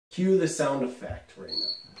cue the sound effect right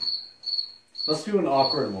now. Let's do an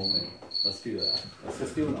awkward moment. Let's do that. Let's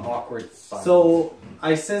just do an awkward silence. So,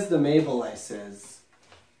 I says to Mabel, I says...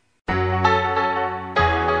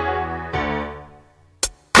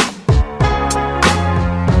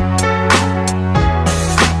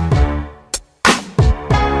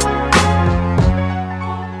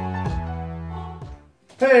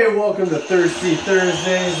 Hey, welcome to Thirsty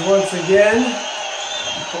Thursdays once again.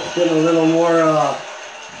 Getting a little more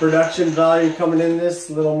production value coming in this,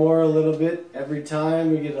 a little bit every time.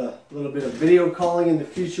 We get a little bit of video calling in the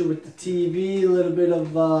future with the TV, a little bit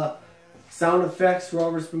of sound effects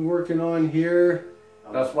Robert's been working on here.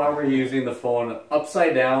 That's why we're using the phone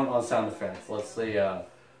upside down on sound effects. Let's say,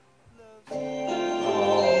 we'll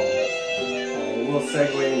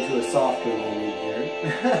segue into a softer moment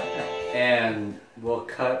here. And we'll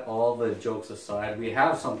cut all the jokes aside. We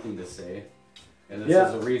have something to say. And this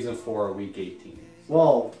is a reason for week 18.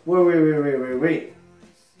 Well, wait.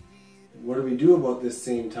 What do we do about this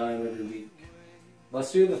same time every week?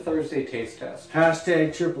 Let's do the Thursday taste test.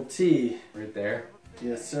 Hashtag triple T. Right there.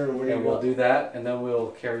 Yes, sir. What do and we'll do that, and then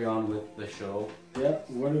we'll carry on with the show. Yep.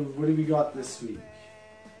 What do we got this week?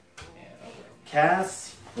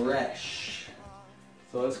 Cass Fresh.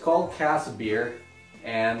 So it's called Cass Beer,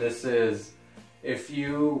 and this is, if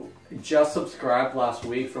you just subscribed last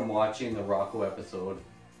week from watching the Rocco episode,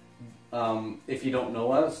 if you don't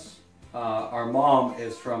know us, our mom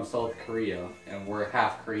is from South Korea, and we're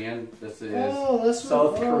half Korean. This is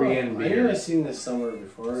South Korean beer. I think I've seen this somewhere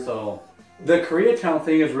before. So the Koreatown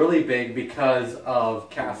thing is really big because of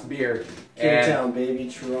Cass Beer. Koreatown, baby,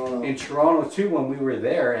 Toronto. In Toronto too, when we were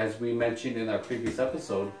there, as we mentioned in our previous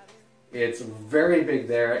episode, it's very big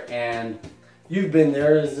there. And you've been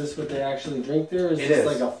there. Is this what they actually drink there? Or is this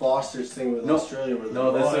like a Foster's thing with Australia? Where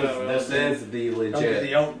no, this is the legit. Come to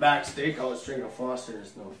the Outback Steakhouse, drink a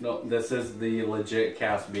Foster's. No, this is the legit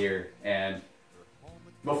Cass Beer. And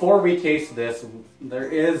before we taste this, there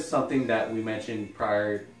is something that we mentioned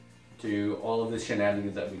prior to all of the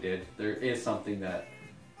shenanigans that we did. There is something that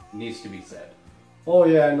needs to be said. Oh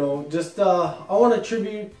yeah, no. Just I want to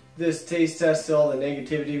attribute this taste test to all the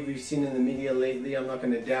negativity we've seen in the media lately. I'm not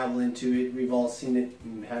going to dabble into it. We've all seen it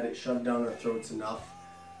and had it shoved down our throats enough.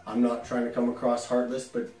 I'm not trying to come across heartless,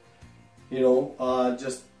 but you know,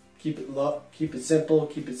 just keep it simple,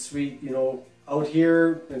 keep it sweet. You know, out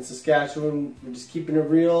here in Saskatchewan, we're just keeping it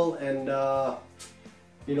real and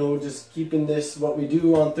you know, just keeping this what we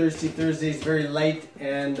do on Thirsty Thursdays very light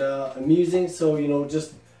and amusing. So you know,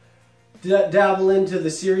 just dabble into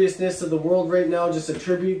the seriousness of the world right now, just a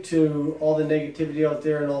tribute to all the negativity out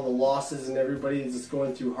there and all the losses and everybody that's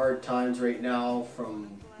going through hard times right now, from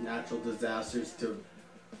natural disasters to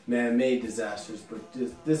man-made disasters. But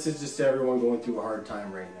this is just everyone going through a hard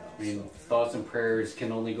time right now. I mean, thoughts and prayers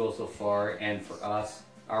can only go so far, and for us,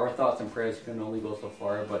 our thoughts and prayers can only go so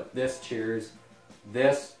far, but this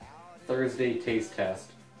Thursday taste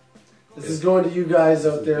test. This is going to you guys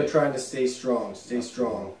out there trying to stay strong. Stay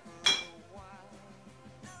strong.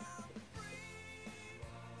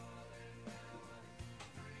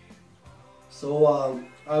 So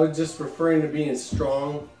I was just referring to being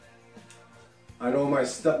strong. I know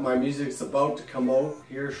my music's about to come out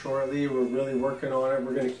here shortly. We're really working on it.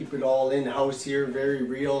 We're going to keep it all in-house here, very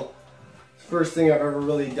real. First thing I've ever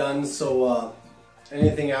really done, so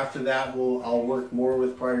anything after that I'll work more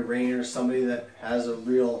with probably Rain or somebody that has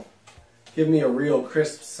give me a real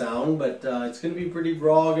crisp sound, but it's going to be pretty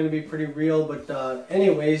raw, going to be pretty real. But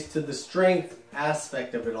anyways, to the strength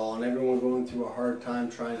aspect of it all, and everyone going through a hard time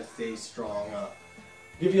trying to stay strong.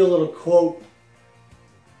 Give you a little quote,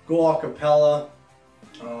 go a cappella,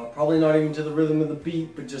 probably not even to the rhythm of the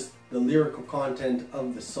beat, but just the lyrical content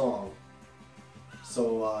of the song.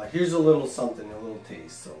 So here's a little something, a little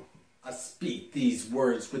taste. So I speak these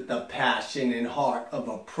words with the passion and heart of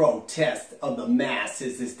a protest of the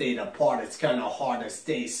masses as they depart. It's kinda hard to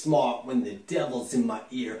stay smart when the devil's in my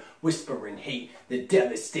ear, whispering hate that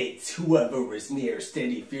devastates whoever is near.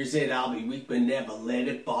 Steady fears that I'll be weak, but never let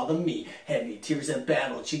it bother me. Heavy tears of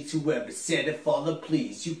battle cheeks, whoever said it, Father,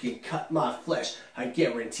 please. You can cut my flesh, I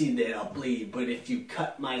guarantee that I'll bleed. But if you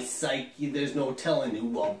cut my psyche, there's no telling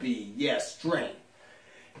who I'll be. Yeah, strength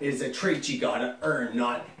is a trait you gotta earn,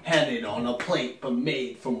 not handed on a plate, but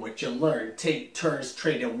made from what you learn. Take turns,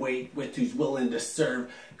 trade a weight with who's willing to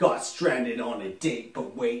serve. Got stranded on a date,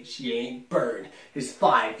 but wait, she ain't burned. It's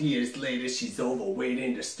 5 years later, she's overweight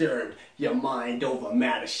and disturbed. Your mind over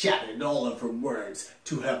matter, shattered all of her words.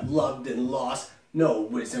 To have loved and lost,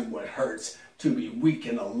 no, isn't what hurts. To be weak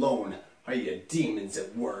and alone, are your demons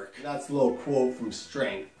at work? That's a little quote from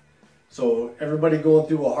Strength. So everybody going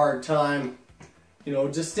through a hard time, you know,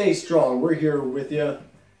 just stay strong. We're here with you,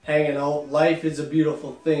 hanging out. Life is a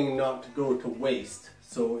beautiful thing not to go to waste.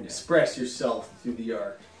 So express yourself through the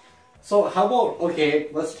art. So how about, okay,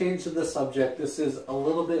 let's change to the subject. This is a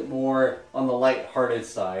little bit more on the light-hearted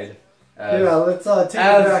side. Let's take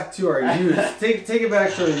it back to our youth. Take it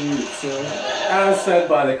back to our youth. So, as said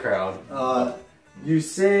by the crowd. You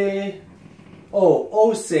say,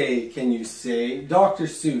 oh say, can you say, Dr.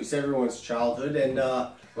 Seuss, everyone's childhood, and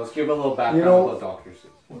let's give a little background about Dr.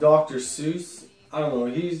 Seuss. Dr. Seuss, I don't know,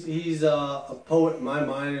 he's a poet in my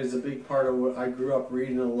mind. Is a big part of what I grew up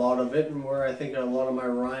reading, a lot of it, and where I think a lot of my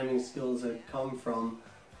rhyming skills have come from.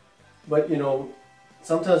 But you know,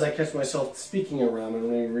 sometimes I catch myself speaking a rhyme and I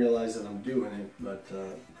don't even realize that I'm doing it. But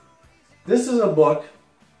this is a book.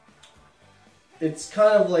 It's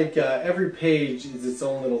kind of like every page is its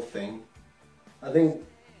own little thing. I think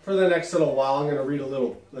for the next little while I'm going to read a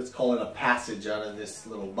little, let's call it a passage out of this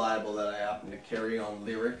little Bible that I happen to carry on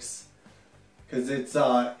lyrics. Because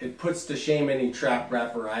it puts to shame any trap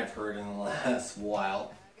rapper I've heard in the last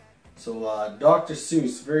while. So Dr.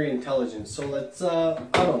 Seuss, very intelligent. So let's, I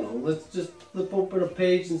don't know, let's just flip open a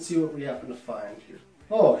page and see what we happen to find here.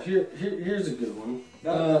 Oh, here's a good one.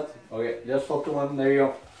 Okay, just flip the one, there you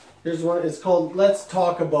go. Here's one, it's called Let's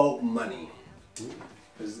Talk About Money.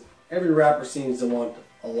 Because every rapper seems to want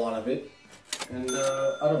a lot of it. And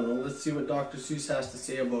I don't know, let's see what Dr. Seuss has to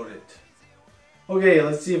say about it. Okay,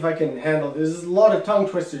 let's see if I can handle this. There's a lot of tongue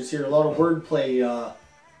twisters here, a lot of wordplay.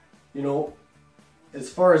 You know,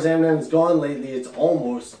 as far as Eminem's gone lately, it's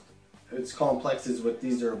almost as complex as what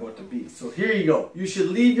these are about to be. So here you go. You should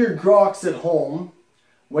leave your groks at home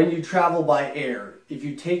when you travel by air. If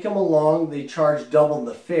you take them along, they charge double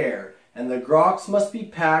the fare. And the groks must be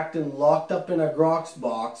packed and locked up in a groks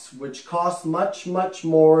box, which costs much, much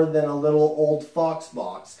more than a little old fox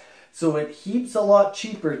box. So it heaps a lot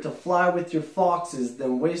cheaper to fly with your foxes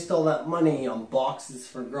than waste all that money on boxes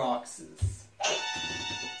for groxes.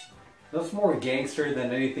 That's more gangster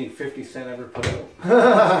than anything 50 Cent ever put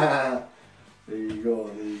out. There you go,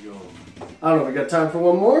 there you go. I don't know, we got time for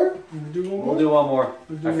one more? We'll do one more.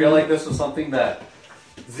 I feel like this is something that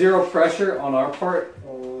zero pressure on our part.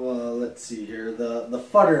 Oh, let's see here. The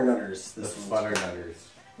Fuddernutters. The Fuddernutters.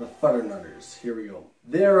 The Fuddernutters. Here we go.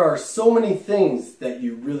 There are so many things that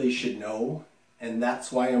you really should know, and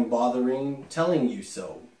that's why I'm bothering telling you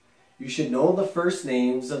so. You should know the first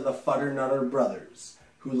names of the Fuddernutter brothers,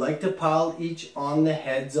 who like to pile each on the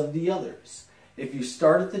heads of the others. If you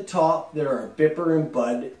start at the top, there are Bipper and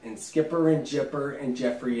Bud, and Skipper and Jipper, and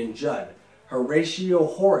Jeffrey and Judd, Horatio,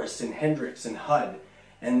 Horace, and Hendrix and Hud,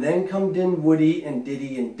 and then come Dinwoody and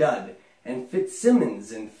Diddy and Dud, and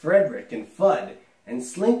Fitzsimmons and Frederick and Fudd, and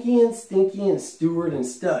Slinky and Stinky and Stewart and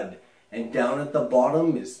Stud, and down at the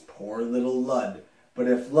bottom is poor little Lud. But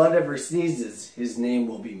if Lud ever sneezes, his name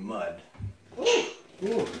will be Mud.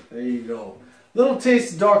 Ooh, there you go. Little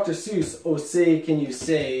taste of Dr. Seuss. Oh, say, can you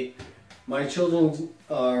say? My children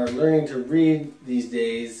are learning to read these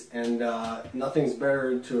days, and nothing's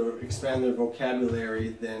better to expand their vocabulary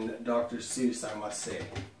than Dr. Seuss, I must say.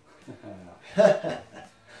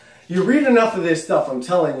 You read enough of this stuff, I'm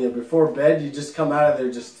telling you, before bed, you just come out of there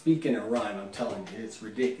just speaking a rhyme, I'm telling you. It's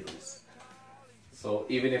ridiculous. So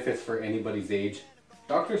even if it's for anybody's age,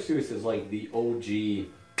 Dr. Seuss is like the OG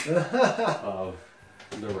of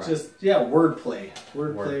the rhyme. Just, yeah, wordplay.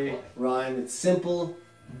 Wordplay, rhyme. It's simple.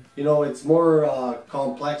 You know, it's more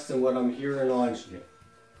complex than what I'm hearing on,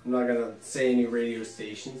 I'm not going to say any radio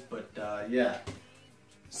stations, but yeah.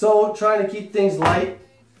 So, trying to keep things light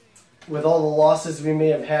with all the losses we may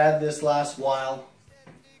have had this last while.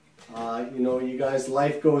 You know, you guys,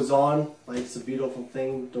 life goes on. Life's a beautiful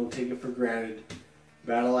thing. Don't take it for granted.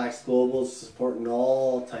 Battle Axe Global is supporting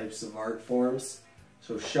all types of art forms.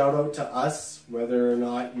 So shout out to us, whether or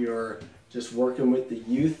not you're just working with the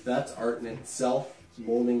youth. That's art in itself.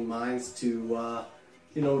 Molding minds to,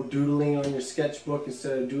 you know, doodling on your sketchbook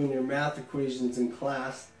instead of doing your math equations in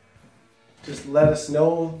class. Just let us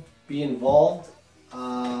know. Be involved.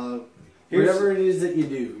 Whatever it is that you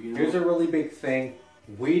do. You know? Here's a really big thing.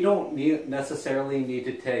 We don't necessarily need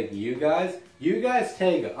to tag you guys. You guys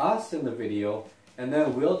tag us in the video, and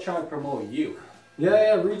then we'll try and promote you.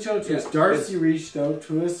 Yeah, reach out to us. Darcy reached out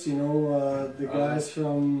to us. You know, the guys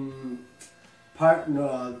from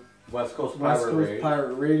West Coast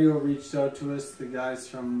Pirate Radio reached out to us. The guys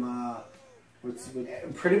from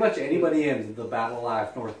pretty much anybody in the Battle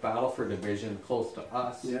Axe North Battleford division close to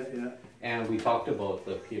us. Yeah. And we talked about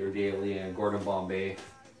the Peter Daly and Gordon Bombay.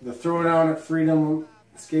 The Throwdown at Freedom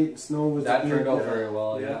Skate and Snow was that a big, turned out very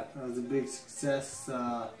well. Yeah, that was a big success.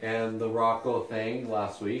 and the Rocco thing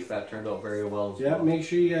last week, that turned out very well as well. Make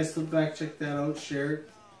sure you guys flip back, check that out, share it,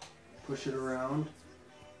 push it around.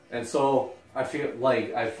 And so I feel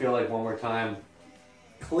like one more time,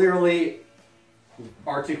 clearly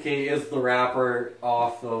R2K is the rapper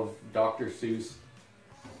off of Dr. Seuss.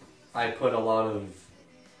 I put a lot of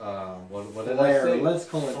what did I say? Let's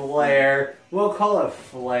call it flair. We'll call it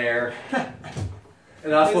flair.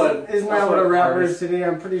 And that's isn't that what a rapper is today?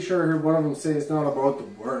 I'm pretty sure I heard one of them say it's not about the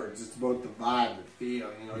words, it's about the vibe, the feel.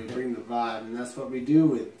 You know, you bring the vibe, and that's what we do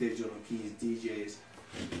with Digital Keys DJs.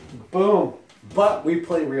 Boom. But we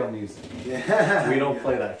play real music. Yeah. We don't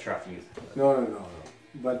play that trap music. No.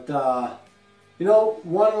 But you know,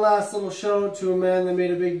 one last little shout out to a man that made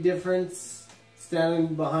a big difference,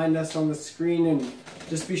 standing behind us on the screen, and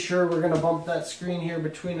just be sure we're going to bump that screen here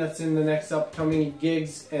between us in the next upcoming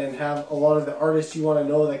gigs and have a lot of the artists you want to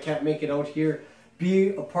know that can't make it out here be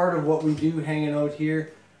a part of what we do hanging out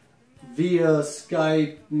here via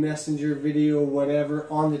Skype, Messenger, video, whatever,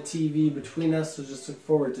 on the TV between us. So just look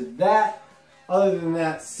forward to that. Other than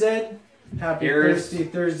that said, happy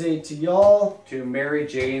Thursday to y'all. To Mary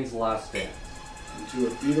Jane's last dance. And to a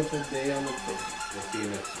beautiful day on the coast. We'll see you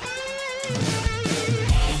next week.